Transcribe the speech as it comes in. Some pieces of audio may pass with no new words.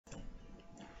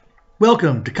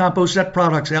Welcome to Composet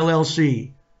Products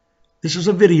LLC. This is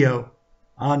a video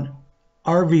on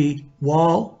RV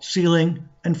wall, ceiling,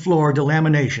 and floor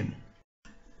delamination.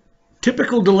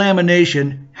 Typical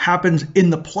delamination happens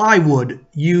in the plywood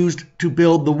used to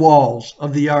build the walls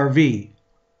of the RV.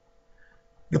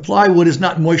 The plywood is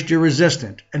not moisture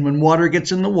resistant, and when water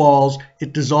gets in the walls,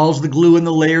 it dissolves the glue in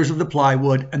the layers of the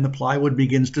plywood and the plywood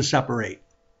begins to separate.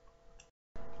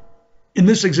 In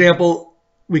this example,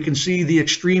 we can see the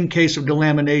extreme case of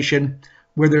delamination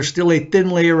where there's still a thin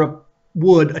layer of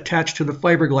wood attached to the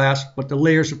fiberglass, but the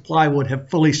layers of plywood have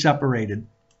fully separated.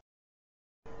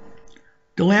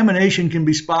 Delamination can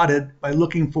be spotted by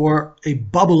looking for a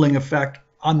bubbling effect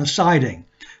on the siding.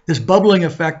 This bubbling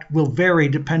effect will vary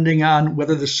depending on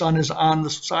whether the sun is on the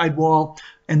sidewall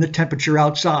and the temperature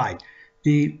outside.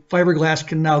 The fiberglass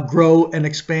can now grow and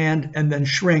expand and then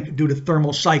shrink due to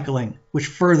thermal cycling, which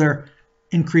further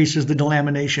increases the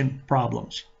delamination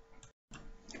problems.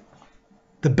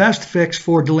 The best fix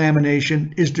for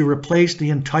delamination is to replace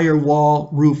the entire wall,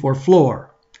 roof, or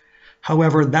floor.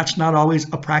 However, that's not always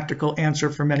a practical answer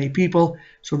for many people,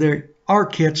 so there are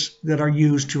kits that are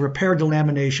used to repair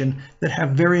delamination that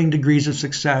have varying degrees of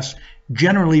success,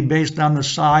 generally based on the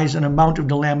size and amount of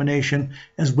delamination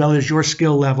as well as your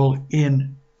skill level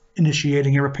in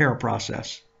initiating a repair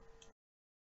process.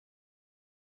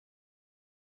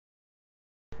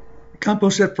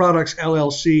 Composet Products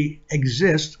LLC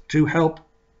exists to help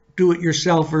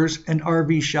do-it-yourselfers and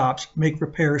RV shops make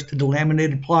repairs to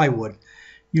delaminated plywood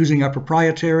using our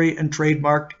proprietary and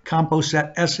trademarked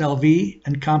Composet SLV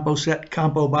and Composet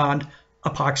Compobond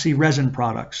epoxy resin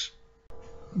products.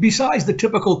 Besides the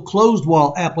typical closed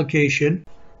wall application,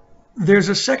 there's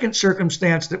a second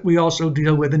circumstance that we also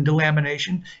deal with in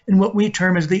delamination in what we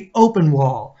term as the open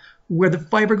wall, where the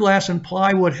fiberglass and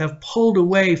plywood have pulled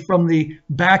away from the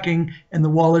backing and the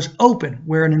wall is open,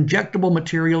 where an injectable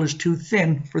material is too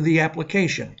thin for the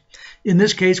application. In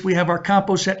this case, we have our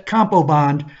Composet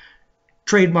Compobond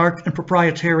trademarked and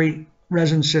proprietary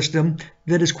resin system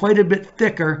that is quite a bit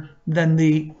thicker than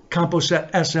the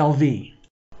Composet SLV.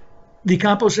 The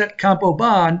Composet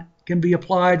Compobond can be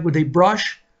applied with a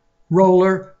brush,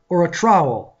 roller, or a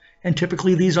trowel, and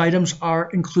typically these items are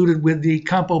included with the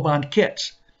Compobond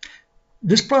kits.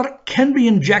 This product can be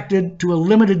injected to a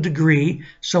limited degree,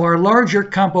 so our larger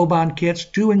Compobond kits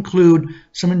do include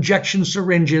some injection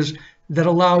syringes that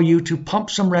allow you to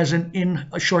pump some resin in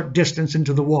a short distance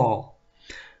into the wall.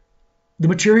 The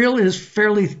material is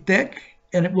fairly thick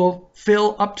and it will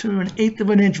fill up to 1/8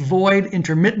 of an inch void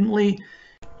intermittently.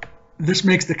 This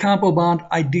makes the Compobond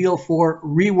ideal for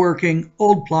reworking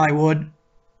old plywood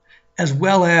as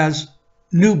well as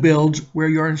new builds where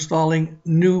you're installing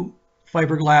new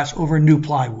fiberglass over new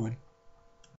plywood.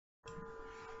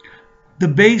 The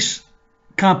base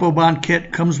Compobond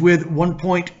kit comes with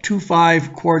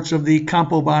 1.25 quarts of the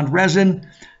Compobond resin,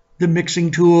 the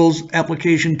mixing tools,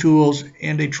 application tools,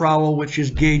 and a trowel which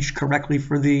is gauged correctly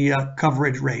for the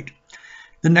coverage rate.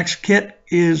 The next kit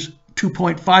is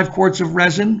 2.5 quarts of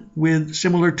resin with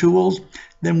similar tools.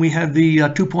 Then we have the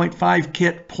 2.5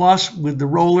 kit plus with the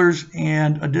rollers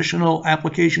and additional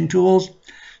application tools,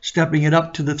 stepping it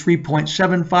up to the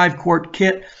 3.75 quart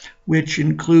kit, which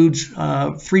includes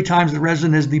 3 times the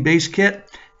resin as the base kit.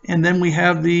 And then we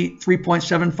have the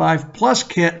 3.75 plus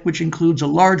kit, which includes a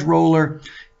large roller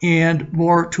and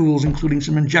more tools, including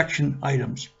some injection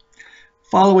items.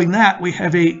 Following that, we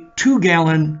have a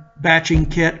 2-gallon batching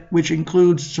kit, which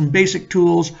includes some basic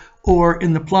tools, or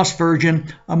in the plus version,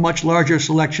 a much larger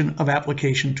selection of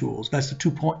application tools. That's the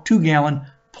 2.2-gallon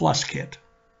plus kit.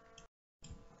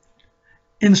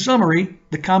 In summary,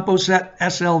 the Composet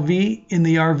SLV in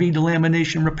the RV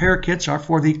delamination repair kits are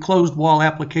for the closed wall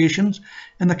applications,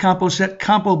 and the Composet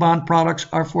Compobond products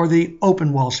are for the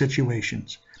open wall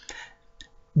situations.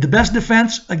 The best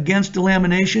defense against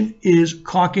delamination is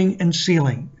caulking and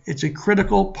sealing. It's a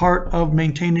critical part of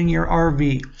maintaining your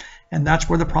RV, and that's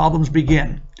where the problems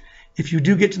begin. If you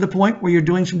do get to the point where you're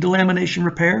doing some delamination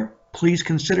repair, please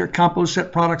consider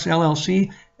Composet Products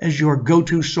LLC as your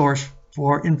go-to source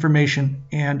for information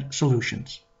and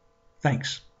solutions.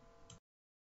 Thanks.